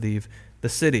them to leave the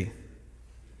city.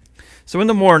 So in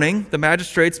the morning, the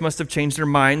magistrates must have changed their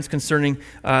minds concerning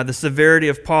the severity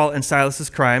of Paul and Silas's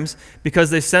crimes,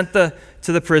 because they sent to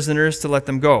the prisoners to let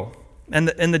them go. And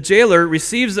the jailer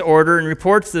receives the order and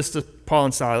reports this to Paul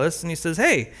and Silas, and he says,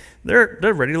 "Hey, they're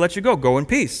ready to let you go. Go in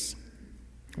peace."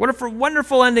 What a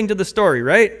wonderful ending to the story,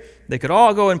 right? They could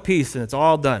all go in peace, and it's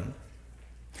all done.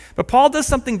 But Paul does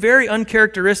something very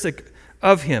uncharacteristic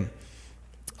of him,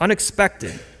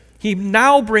 unexpected. He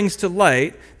now brings to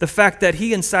light the fact that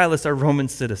he and Silas are Roman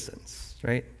citizens,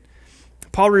 right?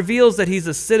 Paul reveals that he's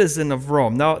a citizen of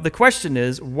Rome. Now, the question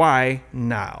is, why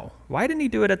now? Why didn't he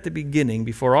do it at the beginning,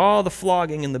 before all the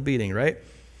flogging and the beating, right?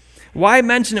 Why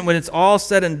mention it when it's all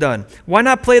said and done? Why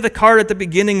not play the card at the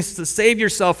beginning to save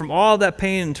yourself from all that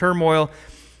pain and turmoil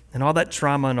and all that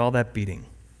trauma and all that beating?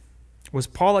 Was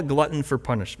Paul a glutton for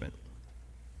punishment?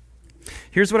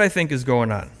 Here's what I think is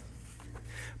going on.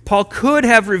 Paul could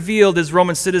have revealed his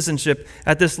Roman citizenship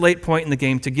at this late point in the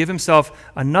game to give himself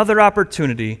another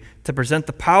opportunity to present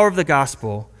the power of the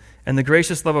gospel and the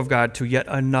gracious love of God to yet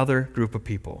another group of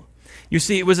people. You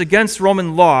see, it was against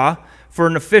Roman law for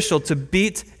an official to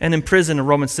beat and imprison a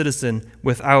Roman citizen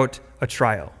without a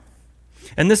trial.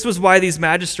 And this was why these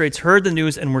magistrates heard the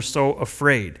news and were so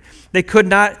afraid. They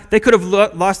could have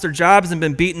lost their jobs and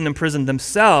been beaten and imprisoned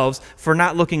themselves for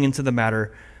not looking into the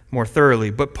matter more thoroughly.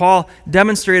 But Paul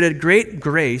demonstrated great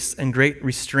grace and great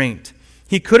restraint.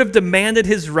 He could have demanded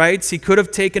his rights. He could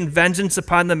have taken vengeance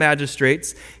upon the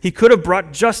magistrates. He could have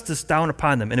brought justice down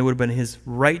upon them, and it would have been his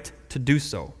right to do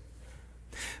so.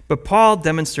 But Paul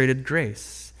demonstrated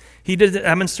grace. He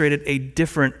demonstrated a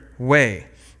different way,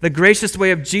 the gracious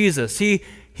way of Jesus.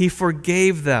 He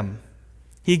forgave them.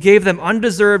 He gave them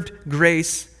undeserved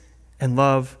grace and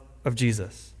love of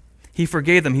Jesus. He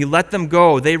forgave them. He let them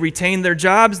go. They retained their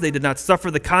jobs. They did not suffer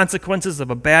the consequences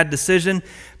of a bad decision.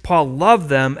 Paul loved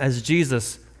them as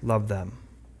Jesus loved them.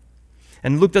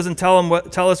 And Luke doesn't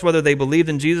tell us whether they believed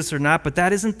in Jesus or not, but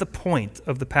that isn't the point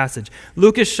of the passage.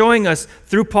 Luke is showing us,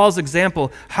 through Paul's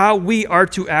example, how we are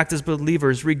to act as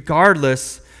believers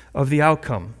regardless of the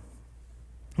outcome.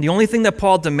 The only thing that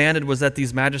Paul demanded was that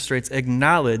these magistrates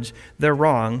acknowledge their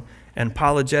wrong and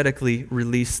apologetically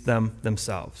release them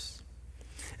themselves.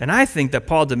 And I think that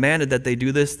Paul demanded that they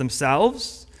do this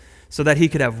themselves so that he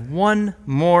could have one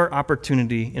more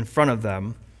opportunity in front of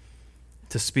them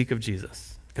to speak of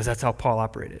Jesus, because that's how Paul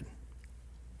operated.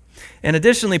 And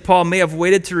additionally, Paul may have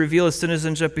waited to reveal his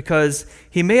citizenship because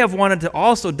he may have wanted to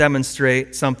also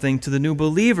demonstrate something to the new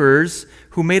believers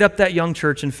who made up that young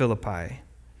church in Philippi.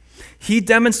 He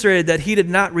demonstrated that he did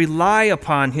not rely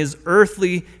upon his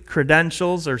earthly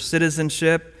credentials or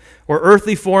citizenship or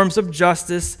earthly forms of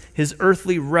justice, his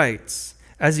earthly rights,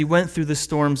 as he went through the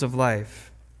storms of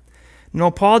life.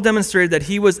 No, Paul demonstrated that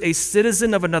he was a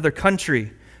citizen of another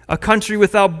country, a country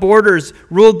without borders,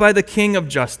 ruled by the King of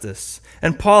justice.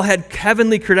 And Paul had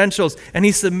heavenly credentials, and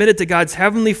he submitted to God's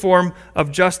heavenly form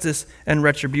of justice and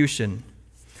retribution.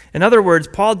 In other words,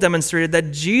 Paul demonstrated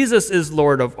that Jesus is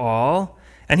Lord of all,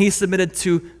 and he submitted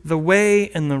to the way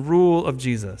and the rule of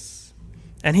Jesus.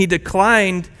 And he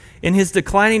declined, in his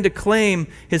declining to claim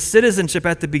his citizenship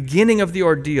at the beginning of the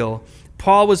ordeal,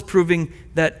 Paul was proving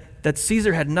that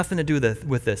Caesar had nothing to do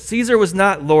with this. Caesar was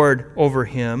not Lord over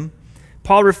him.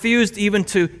 Paul refused even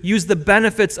to use the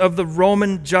benefits of the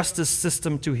Roman justice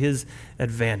system to his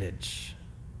advantage.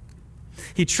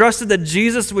 He trusted that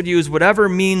Jesus would use whatever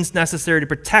means necessary to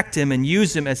protect him and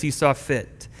use him as he saw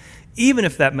fit, even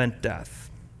if that meant death.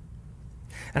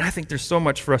 And I think there's so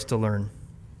much for us to learn.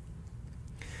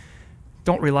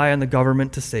 Don't rely on the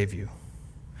government to save you.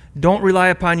 Don't rely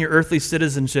upon your earthly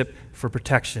citizenship for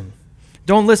protection.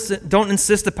 Don't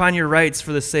insist upon your rights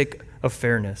for the sake of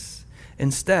fairness.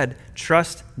 Instead,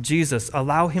 trust Jesus.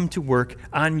 Allow him to work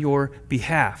on your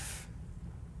behalf.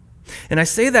 And I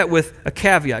say that with a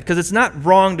caveat, because it's not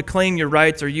wrong to claim your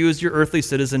rights or use your earthly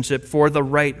citizenship for the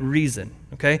right reason,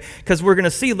 okay? Because we're going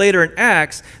to see later in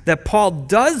Acts that Paul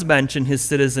does mention his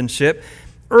citizenship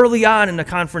early on in the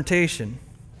confrontation,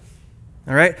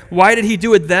 all right? Why did he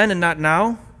do it then and not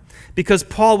now? Because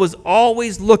Paul was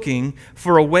always looking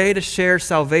for a way to share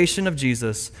salvation of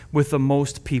Jesus with the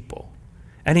most people.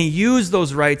 And he used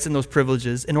those rights and those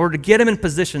privileges in order to get him in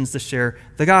positions to share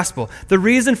the gospel. The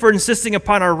reason for insisting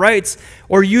upon our rights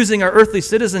or using our earthly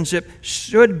citizenship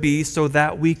should be so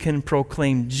that we can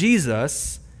proclaim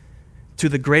Jesus to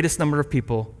the greatest number of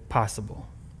people possible.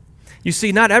 You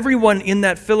see, not everyone in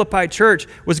that Philippi church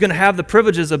was going to have the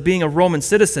privileges of being a Roman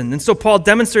citizen. And so Paul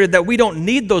demonstrated that we don't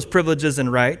need those privileges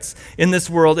and rights in this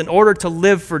world in order to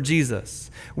live for Jesus.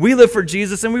 We live for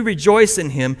Jesus and we rejoice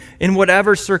in him in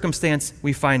whatever circumstance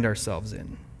we find ourselves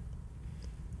in.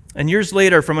 And years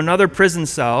later, from another prison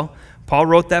cell, Paul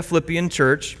wrote that Philippian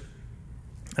church,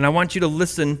 and I want you to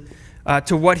listen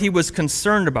to what he was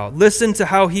concerned about. Listen to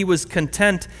how he was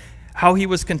content,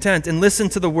 and listen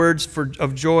to the words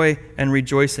of joy and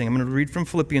rejoicing. I'm going to read from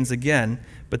Philippians again,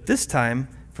 but this time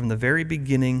from the very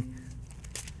beginning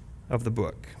of the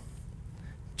book.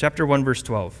 Chapter 1, verse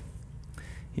 12.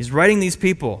 He's writing these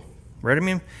people, right? I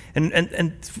mean,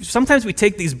 and sometimes we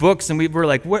take these books and we're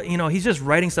like, what? You know, he's just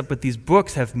writing stuff, but these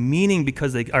books have meaning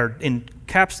because they are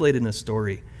encapsulated in a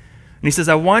story. And he says,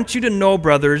 I want you to know,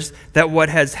 brothers, that what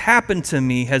has happened to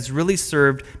me has really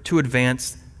served to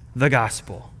advance the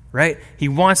gospel, right? He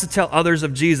wants to tell others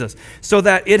of Jesus so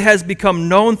that it has become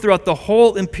known throughout the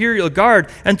whole imperial guard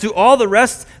and to all the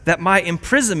rest that my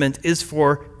imprisonment is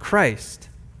for Christ.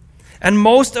 And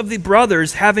most of the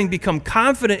brothers, having become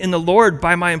confident in the Lord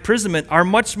by my imprisonment, are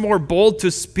much more bold to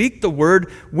speak the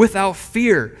word without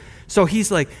fear. So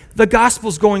he's like, the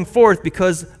gospel's going forth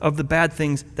because of the bad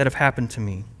things that have happened to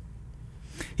me.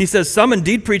 He says, some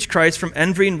indeed preach Christ from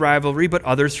envy and rivalry, but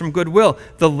others from goodwill.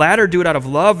 The latter do it out of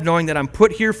love, knowing that I'm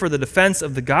put here for the defense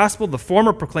of the gospel. The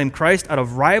former proclaim Christ out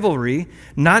of rivalry,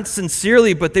 not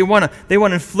sincerely, but they want to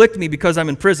inflict me because I'm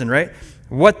in prison, right?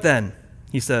 What then?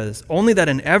 He says, only that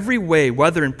in every way,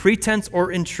 whether in pretense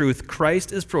or in truth,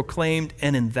 Christ is proclaimed,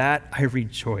 and in that I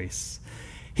rejoice.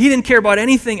 He didn't care about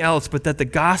anything else but that the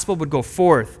gospel would go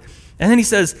forth. And then he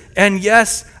says, and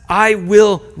yes, I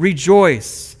will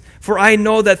rejoice, for I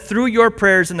know that through your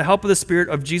prayers and the help of the Spirit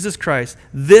of Jesus Christ,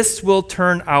 this will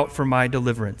turn out for my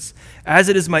deliverance. As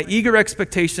it is my eager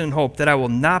expectation and hope that I will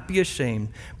not be ashamed,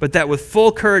 but that with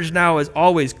full courage now as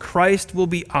always, Christ will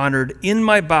be honored in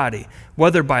my body,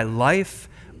 whether by life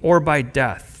or by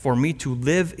death. For me to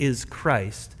live is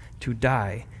Christ, to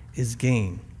die is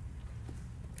gain.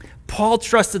 Paul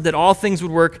trusted that all things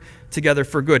would work together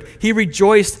for good. He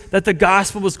rejoiced that the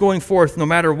gospel was going forth no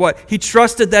matter what. He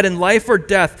trusted that in life or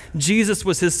death, Jesus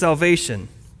was his salvation.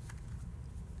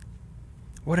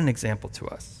 What an example to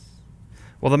us.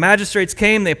 Well, the magistrates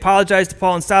came, they apologized to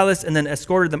Paul and Silas, and then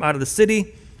escorted them out of the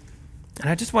city. And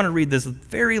I just want to read this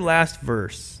very last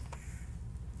verse.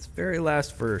 This very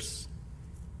last verse.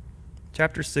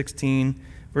 Chapter 16,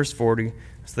 verse 40.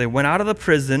 So they went out of the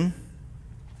prison,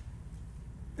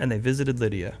 and they visited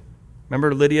Lydia.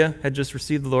 Remember, Lydia had just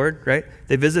received the Lord, right?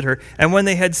 They visited her. And when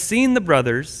they had seen the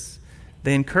brothers,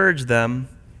 they encouraged them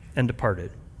and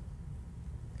departed.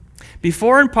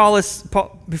 Before Paul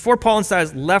and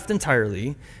Silas left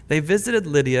entirely, they visited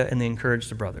Lydia and they encouraged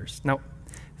the brothers. Now,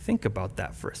 think about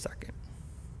that for a second.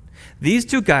 These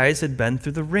two guys had been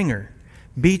through the ringer,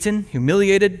 beaten,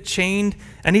 humiliated, chained,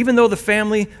 and even though the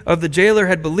family of the jailer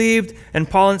had believed and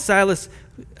Paul and Silas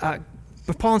had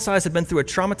been through a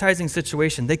traumatizing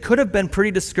situation, they could have been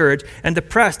pretty discouraged and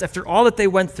depressed after all that they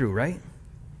went through, right?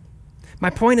 My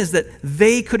point is that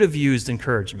they could have used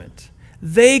encouragement.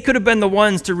 They could have been the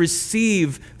ones to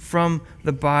receive from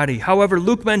the body. However,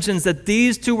 Luke mentions that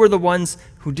these two were the ones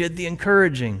who did the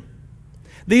encouraging.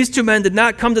 These two men did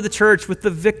not come to the church with the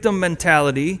victim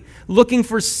mentality, looking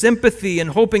for sympathy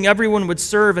and hoping everyone would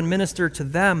serve and minister to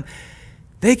them.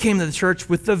 They came to the church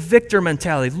with the victor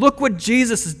mentality. Look what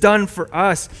Jesus has done for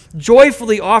us,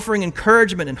 joyfully offering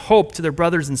encouragement and hope to their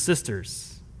brothers and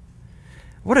sisters.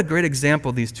 What a great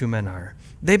example these two men are.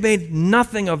 They made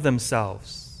nothing of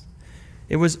themselves.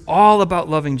 It was all about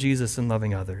loving Jesus and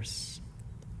loving others.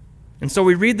 And so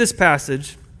we read this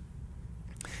passage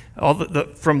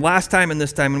from last time and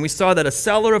this time, and we saw that a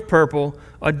seller of purple,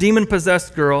 a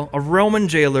demon-possessed girl, a Roman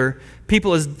jailer,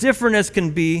 people as different as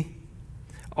can be,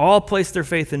 all placed their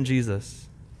faith in Jesus.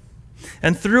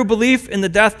 And through belief in the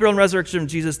death, burial, and resurrection of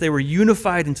Jesus, they were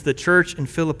unified into the church in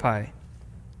Philippi.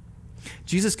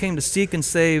 Jesus came to seek and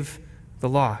save the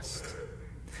lost.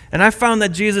 And I found that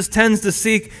Jesus tends to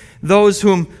seek those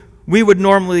whom we would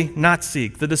normally not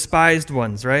seek, the despised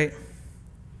ones, right?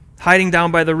 Hiding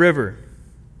down by the river.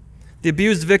 The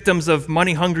abused victims of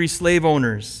money-hungry slave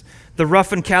owners. The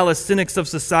rough and callous cynics of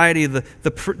society,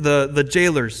 the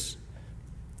jailers.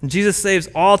 And Jesus saves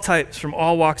all types from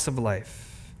all walks of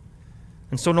life.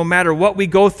 And so no matter what we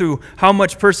go through, how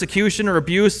much persecution or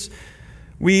abuse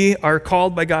we are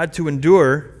called by God to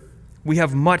endure, we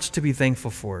have much to be thankful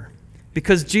for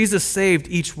because Jesus saved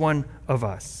each one of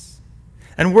us.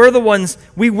 And we were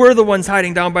the ones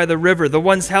hiding down by the river, the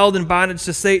ones held in bondage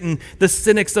to Satan, the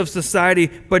cynics of society,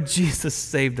 but Jesus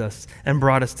saved us and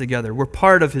brought us together. We're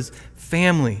part of his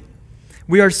family.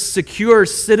 We are secure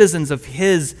citizens of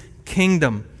his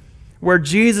kingdom, where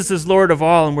Jesus is Lord of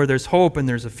all and where there's hope and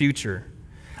there's a future.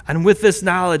 And with this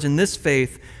knowledge and this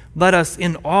faith, let us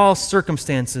in all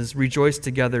circumstances rejoice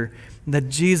together that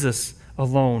Jesus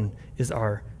alone is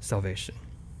our salvation.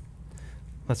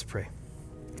 Let's pray.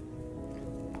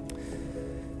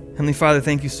 Heavenly Father,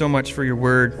 thank you so much for your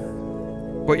word.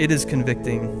 Boy, it is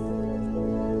convicting.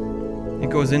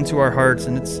 It goes into our hearts,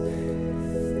 and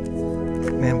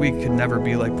we could never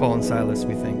be like Paul and Silas,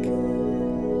 we think.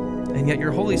 And yet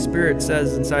your Holy Spirit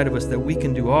says inside of us that we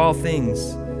can do all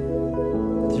things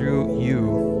through you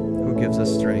who gives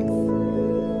us strength.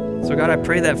 So God, I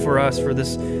pray that for us, for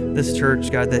this church,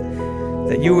 God,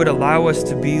 that you would allow us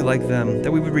to be like them,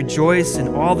 that we would rejoice in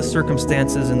all the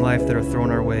circumstances in life that are thrown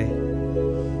our way.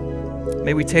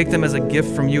 May we take them as a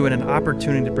gift from you and an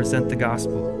opportunity to present the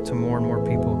gospel to more and more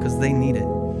people because they need it.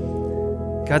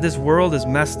 God, this world is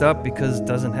messed up because it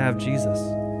doesn't have Jesus.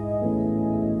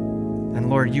 And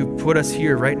Lord, you put us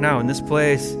here right now in this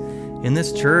place, in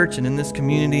this church and in this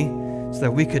community so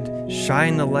that we could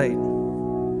shine the light,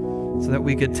 so that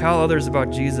we could tell others about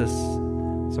Jesus.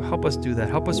 So help us do that.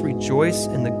 Help us rejoice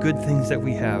in the good things that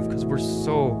we have because we're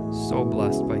so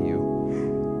blessed by you.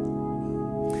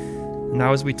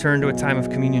 Now as we turn to a time of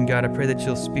communion, God, I pray that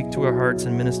you'll speak to our hearts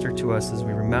and minister to us as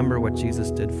we remember what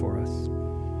Jesus did for us.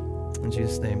 In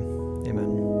Jesus' name,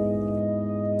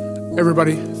 amen.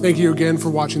 Everybody, thank you again for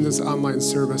watching this online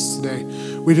service today.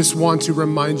 We just want to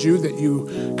remind you that you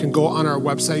can go on our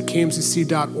website,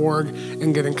 kmcc.org,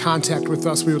 and get in contact with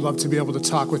us. We would love to be able to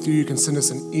talk with you. You can send us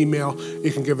an email.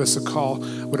 You can give us a call,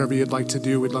 whatever you'd like to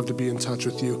do. We'd love to be in touch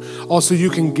with you. Also, you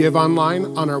can give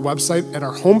online on our website. At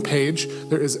our homepage,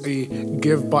 there is a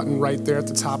give button right there at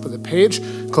the top of the page.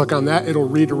 Click on that. It'll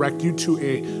redirect you to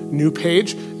a new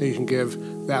page that you can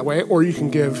give that way, or you can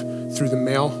give through the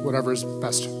mail, whatever is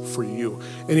best for you.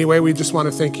 Anyway, we just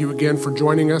want to thank you again for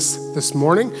joining us this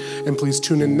morning, and please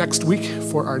tune in next week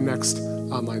for our next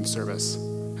online service.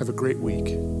 Have a great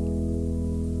week.